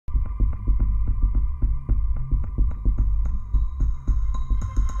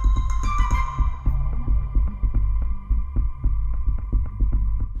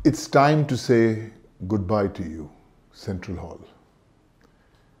It's time to say goodbye to you, Central Hall,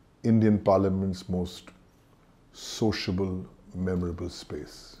 Indian Parliament's most sociable, memorable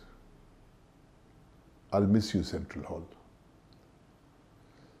space. I'll miss you, Central Hall.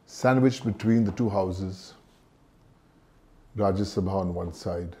 Sandwiched between the two houses, Rajya Sabha on one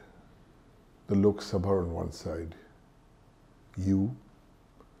side, the Lok Sabha on one side, you,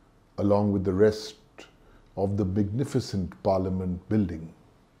 along with the rest of the magnificent Parliament building,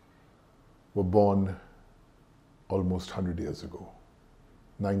 were born almost 100 years ago,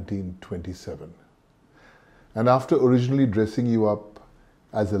 1927. And after originally dressing you up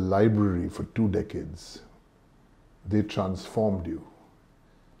as a library for 2 decades, they transformed you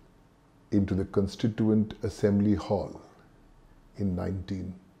into the Constituent Assembly Hall in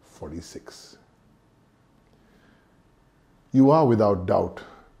 1946. You are without doubt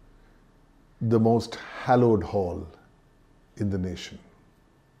the most hallowed hall in the nation.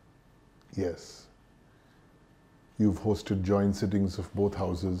 Yes, you've hosted joint sittings of both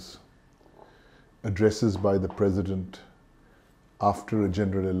houses, addresses by the President after a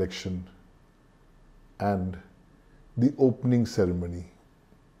general election, and the opening ceremony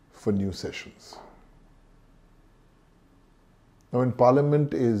for new sessions. Now, when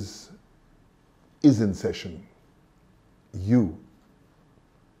Parliament is in session, you,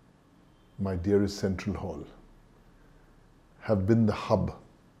 my dearest Central Hall, have been the hub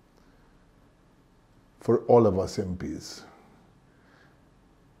for all of us MPs,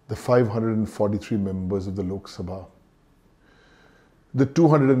 the 543 members of the Lok Sabha, the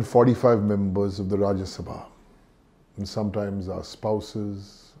 245 members of the Rajya Sabha, and sometimes our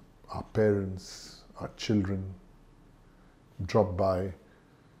spouses, our parents, our children drop by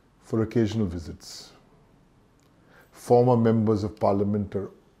for occasional visits. Former members of Parliament are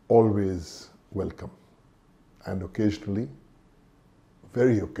always welcome, and occasionally,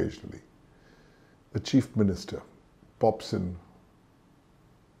 very occasionally, the Chief Minister pops in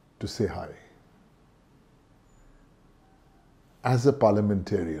to say hi. As a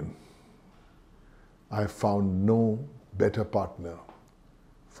parliamentarian, I have found no better partner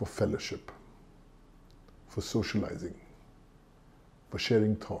for fellowship, for socializing, for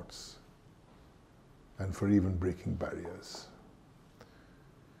sharing thoughts, and for even breaking barriers.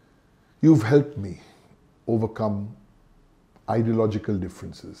 You've helped me overcome ideological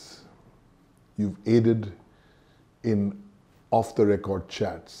differences. You've aided in off-the-record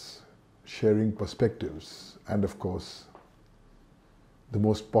chats, sharing perspectives, and of course, the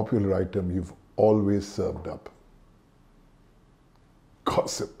most popular item you've always served up,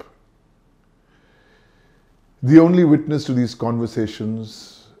 gossip. The only witness to these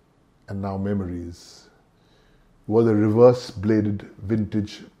conversations, and now memories, were the reverse-bladed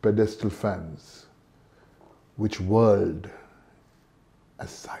vintage pedestal fans, which whirled as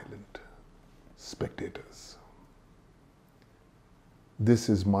silent spectators. This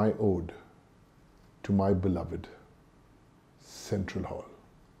is my ode to my beloved Central Hall.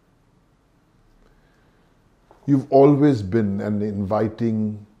 You've always been an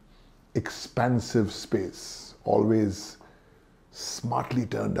inviting, expansive space, always smartly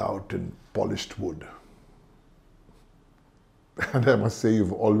turned out in polished wood. And I must say,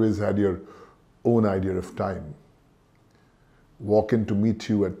 you've always had your own idea of time. Walk in to meet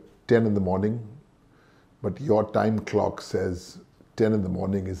you at 10 in the morning, but your time clock says 10 in the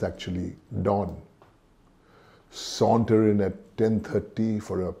morning is actually dawn. Saunter in at 10:30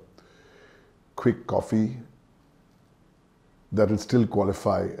 for a quick coffee that will still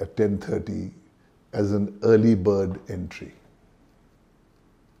qualify at 10:30 as an early bird entry.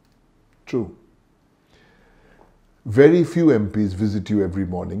 True. Very few MPs visit you every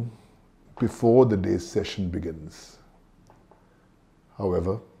morning before the day's session begins.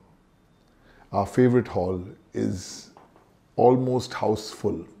 However, our favorite hall is almost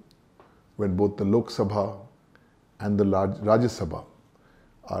houseful when both the Lok Sabha and the Rajya Sabha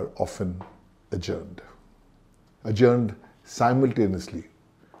are often adjourned. Adjourned simultaneously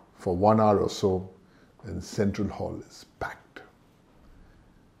for 1 hour or so, and Central Hall is packed.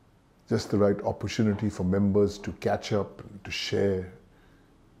 Just the right opportunity for members to catch up and to share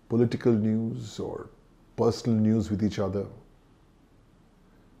political news or personal news with each other,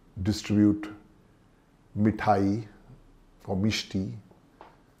 distribute mithai or mishti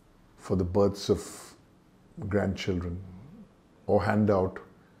for the births of grandchildren, or hand out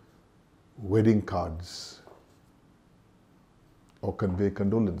wedding cards, or convey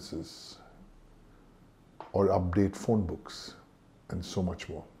condolences, or update phone books, and so much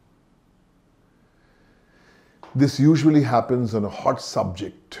more. This usually happens on a hot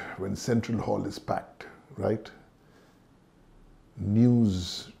subject when Central Hall is packed, right?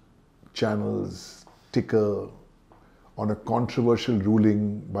 News channels ticker on a controversial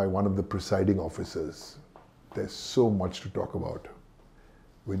ruling by one of the presiding officers. There's so much to talk about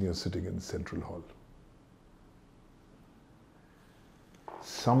when you're sitting in Central Hall.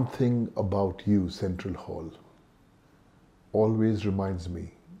 Something about you, Central Hall, always reminds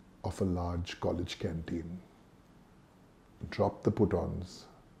me of a large college canteen. Drop the put-ons,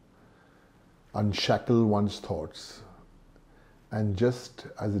 unshackle one's thoughts, and just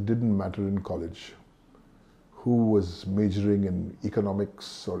as it didn't matter in college who was majoring in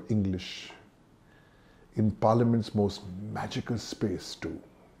economics or English, in Parliament's most magical space too,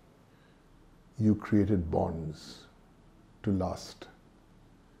 you created bonds to last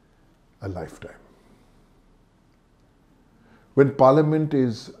a lifetime. When Parliament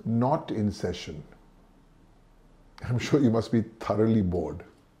is not in session, I'm sure you must be thoroughly bored.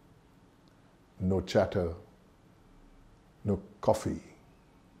 No chatter, no coffee,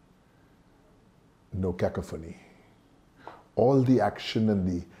 no cacophony. All the action and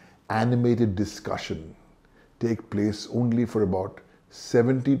the animated discussion take place only for about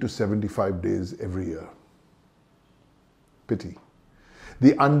 70 to 75 days every year. Pity.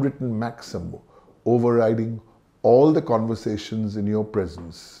 The unwritten maxim overriding all the conversations in your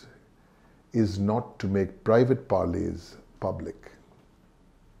presence is not to make private parleys public.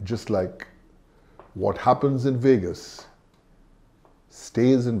 Just like what happens in Vegas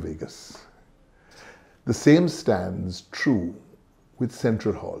stays in Vegas. The same stands true with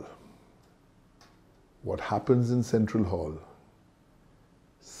Central Hall. What happens in Central Hall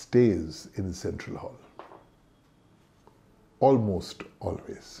stays in Central Hall. Almost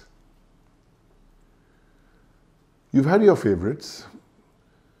always. You've had your favorites.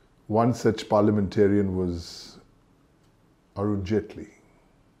 One such parliamentarian was Arun Jaitley.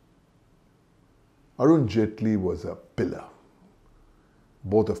 Arun Jaitley was a pillar,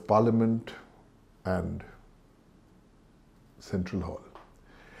 both of Parliament and Central Hall.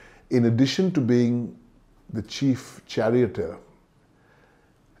 In addition to being the chief charioteer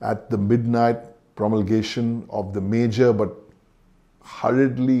at the midnight promulgation of the major but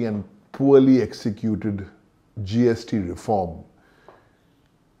hurriedly and poorly executed GST reform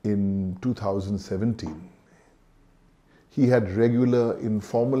in 2017, he had regular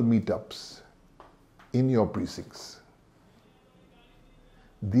informal meetups in your precincts.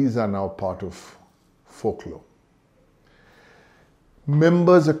 These are now part of folklore.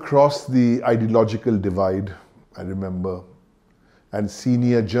 Members across the ideological divide, I remember, and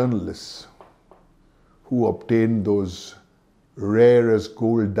senior journalists who obtained those rare as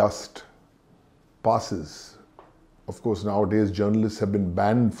gold dust passes. Of course, nowadays journalists have been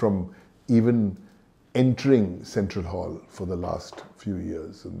banned from even entering Central Hall for the last few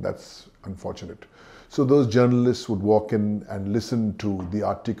years, and that's unfortunate. So those journalists would walk in and listen to the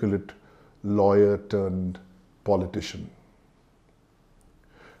articulate lawyer turned politician.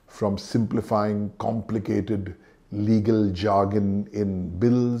 From simplifying complicated legal jargon in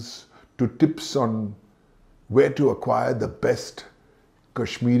bills to tips on where to acquire the best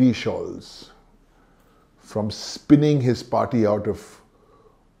Kashmiri shawls, from spinning his party out of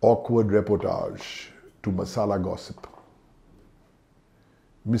awkward reportage to masala gossip.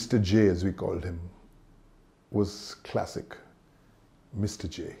 Mr. J, as we called him, was classic Mr.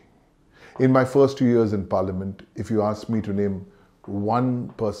 J. In my first 2 years in Parliament, if you asked me to name one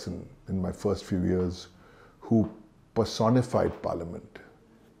person in my first few years who personified Parliament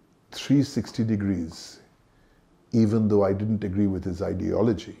 360 degrees, even though I didn't agree with his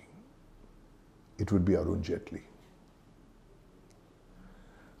ideology, it would be Arun Jaitley.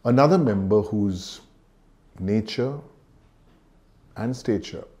 Another member whose nature and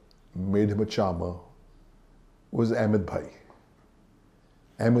stature made him a charmer was Ahmed Bhai,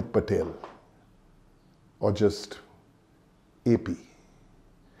 Ahmed Patel, or just AP.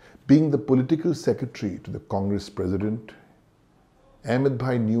 Being the political secretary to the Congress president, Ahmed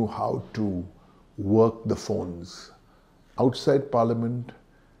Bhai knew how to work the phones outside Parliament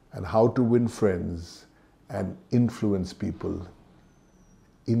and how to win friends and influence people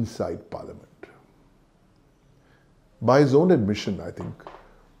inside Parliament. By his own admission, I think,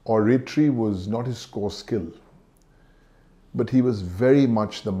 oratory was not his core skill, but he was very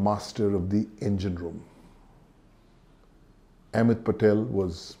much the master of the engine room. Ahmed Patel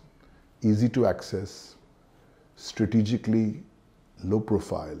was easy to access, strategically low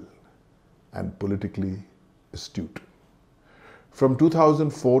profile, and politically astute. From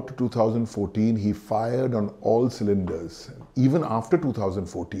 2004 to 2014, he fired on all cylinders. Even after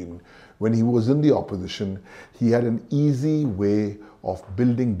 2014, when he was in the opposition, he had an easy way of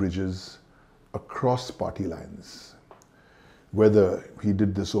building bridges across party lines. Whether he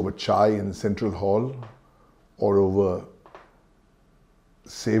did this over chai in Central Hall or over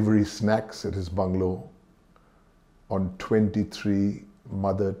savory snacks at his bungalow on 23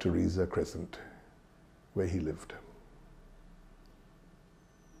 Mother Teresa Crescent, where he lived.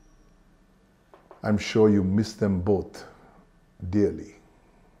 I'm sure you miss them both dearly,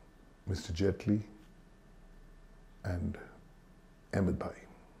 Mr. Jaitley and Ahmed Bhai.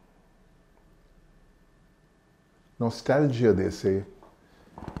 Nostalgia, they say,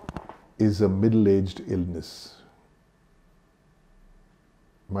 is a middle-aged illness.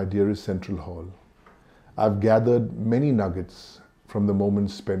 My dearest Central Hall, I've gathered many nuggets from the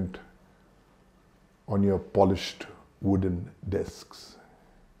moments spent on your polished wooden desks.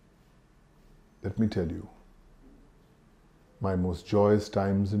 Let me tell you, my most joyous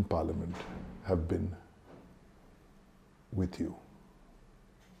times in Parliament have been with you.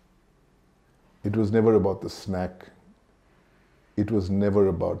 It was never about the snack. It was never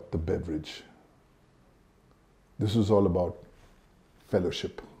about the beverage. This was all about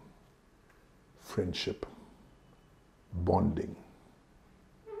fellowship, friendship, bonding,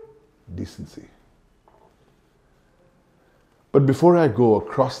 decency. But before I go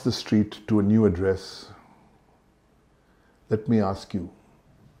across the street to a new address, let me ask you,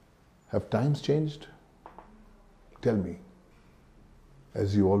 have times changed? Tell me,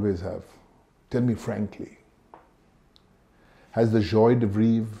 as you always have. Tell me frankly. Has the joie de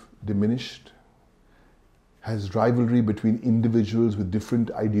vivre diminished? Has rivalry between individuals with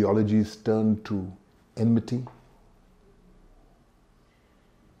different ideologies turned to enmity?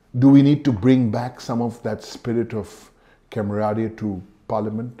 Do we need to bring back some of that spirit of camaraderie to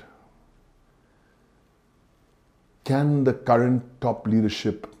Parliament? Can the current top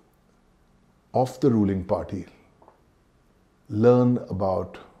leadership of the ruling party learn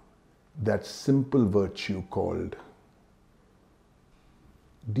about that simple virtue called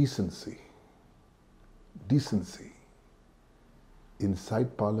decency? Decency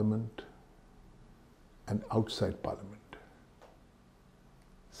inside Parliament and outside Parliament.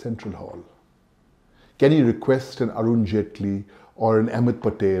 Central Hall. Can you request an Arun Jaitley or an Ahmed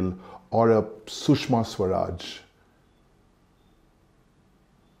Patel or a Sushma Swaraj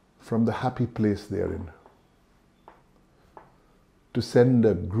from the happy place they are in to send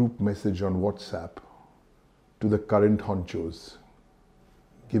a group message on WhatsApp to the current honchos,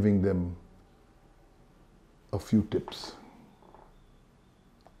 giving them a few tips?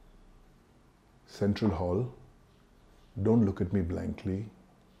 Central Hall, don't look at me blankly.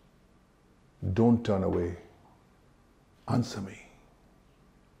 Don't turn away. Answer me.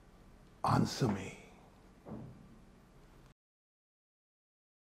 Answer me.